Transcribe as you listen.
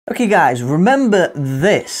Okay guys, remember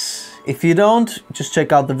this. If you don't, just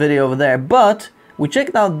check out the video over there. But we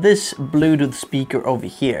checked out this Bluetooth speaker over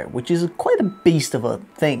here, which is quite a beast of a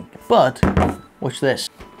thing. But watch this.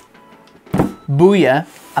 Booyah!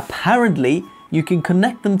 Apparently you can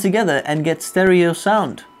connect them together and get stereo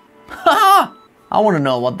sound. Haha! I want to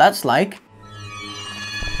know what that's like.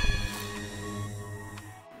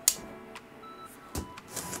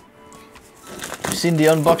 You've seen the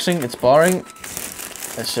unboxing, it's boring.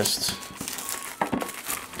 Let's just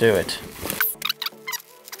do it.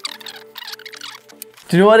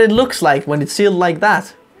 Do you know what it looks like when it's sealed like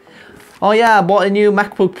that? Oh yeah, I bought a new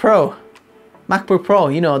MacBook Pro. MacBook Pro,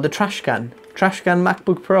 you know, the trash can. Trash can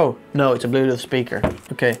MacBook Pro. No, it's a Bluetooth speaker.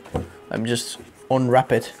 Okay, let me just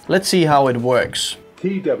unwrap it. Let's see how it works.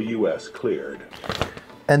 TWS cleared.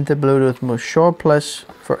 Enter Bluetooth mode. Short plus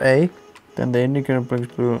for A. Then the indicator brings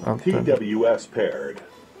Bluetooth. TWS paired.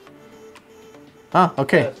 Ah,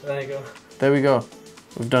 okay. Yes, there you go. There we go.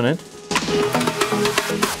 We've done it.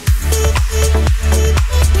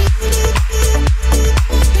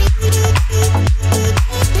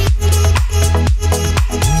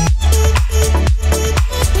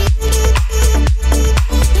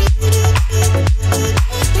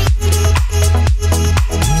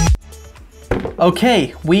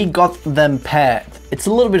 Okay, we got them paired. It's a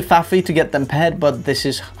little bit faffy to get them paired, but this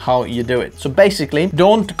is how you do it. So basically,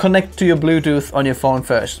 don't connect to your Bluetooth on your phone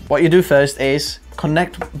first. What you do first is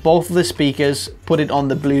connect both of the speakers, put it on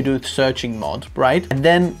the Bluetooth searching mode, right? And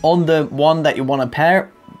then on the one that you want to pair,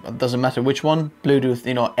 it doesn't matter which one, Bluetooth,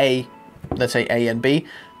 you know, A, let's say A and B.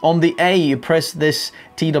 On the A, you press this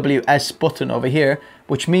TWS button over here,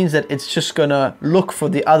 which means that it's just gonna look for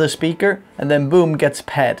the other speaker and then boom, gets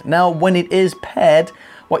paired. Now, when it is paired,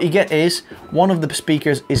 what you get is one of the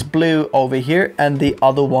speakers is blue over here and the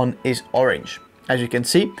other one is orange. As you can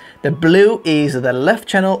see, the blue is the left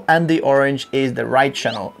channel and the orange is the right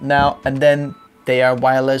channel. Now, and then they are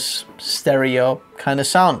wireless stereo kind of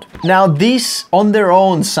sound. Now, these on their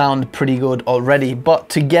own sound pretty good already, but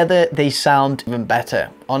together they sound even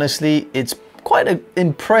better. Honestly, it's quite an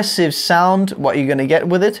impressive sound what you're gonna get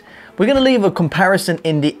with it. We're gonna leave a comparison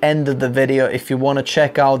in the end of the video if you want to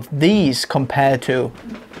check out these compared to,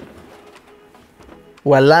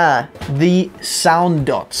 voila, the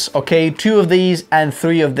Soundots. Okay, 2 of these and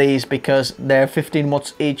 3 of these because they're 15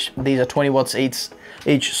 watts each. These are 20 watts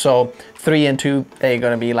each, so 3 and 2, they're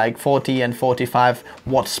gonna be like 40 and 45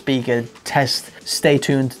 watt speaker test. Stay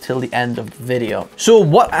tuned till the end of the video. So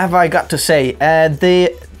what have I got to say?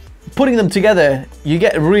 Putting them together, you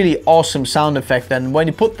get a really awesome sound effect, and when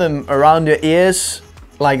you put them around your ears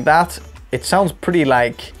like that, it sounds pretty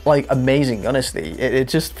like amazing, honestly. It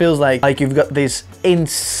just feels like you've got these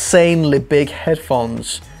insanely big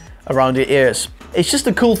headphones around your ears. It's just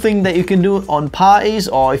a cool thing that you can do on parties,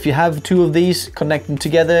 or if you have 2 of these, connect them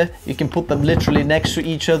together, you can put them literally next to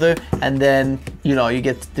each other, and then, you know, you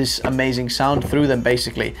get this amazing sound through them,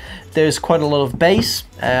 basically. There's quite a lot of bass.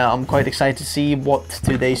 I'm quite excited to see what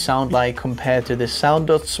do they sound like compared to the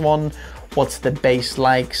Soundots one. What's the bass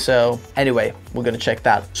like? So anyway, we're gonna check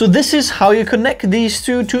that. So this is how you connect these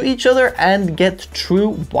 2 to each other and get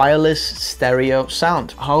true wireless stereo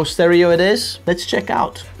sound. How stereo it is, let's check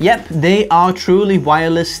out. Yep, they are truly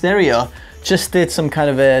wireless stereo. Just did some kind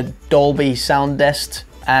of a Dolby sound test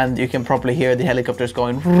and you can probably hear the helicopters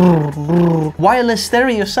going wireless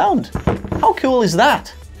stereo sound. How cool is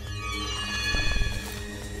that?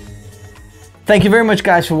 Thank you very much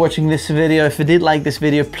guys for watching this video. If you did like this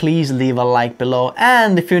video, please leave a like below.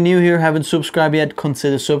 And if you're new here, haven't subscribed yet,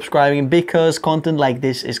 consider subscribing because content like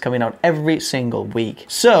this is coming out every single week.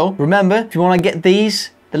 So remember, if you want to get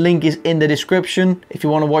these, the link is in the description. If you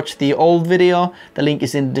want to watch the old video, the link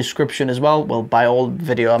is in the description as well. Well, by old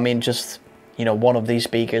video, I mean just, you know, one of these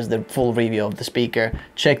speakers, the full review of the speaker.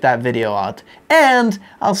 Check that video out. And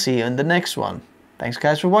I'll see you in the next one. Thanks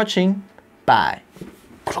guys for watching. Bye.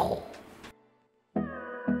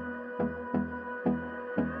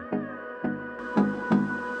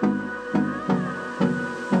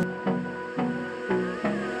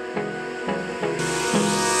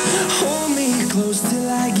 Close till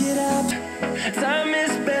I get up. Time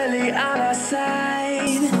is barely on our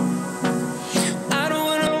side. I don't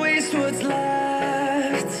wanna waste what's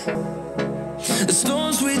left. The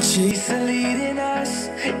storms we chase are leading us,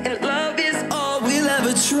 and love is all we'll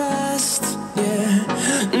ever trust. Yeah,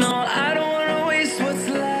 no, I don't wanna waste what's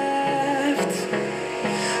left.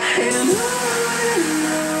 And on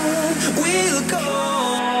we'll go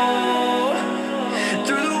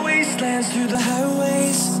through the wastelands, through the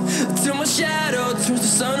highways, till my shadow turns to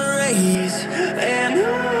sun rays. And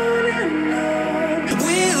on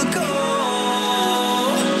we'll go.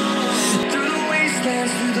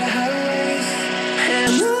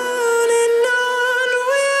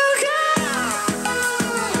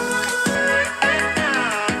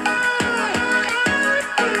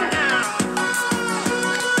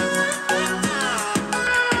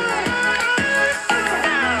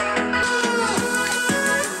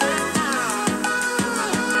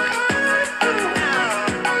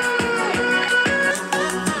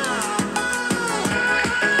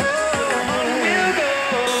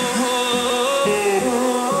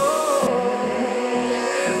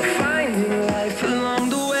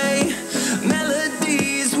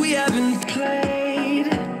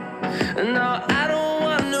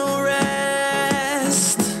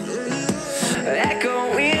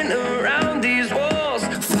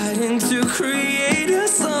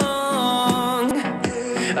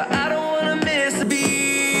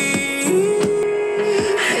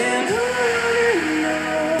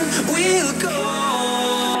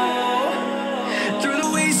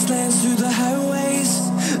 wastelands, through the highways,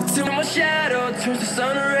 till my shadow turns to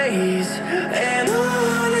sun rays. And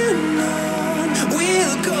on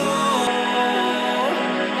we'll go,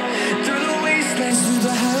 through the wastelands, through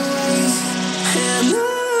the highways, and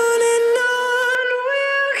on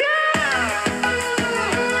we'll go.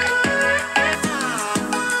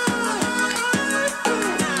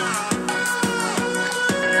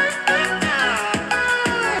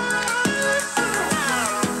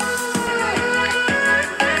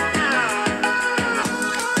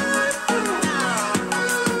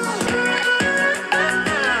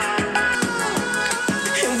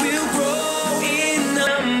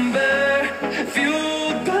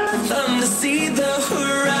 See the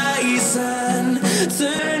horizon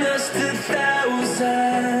turn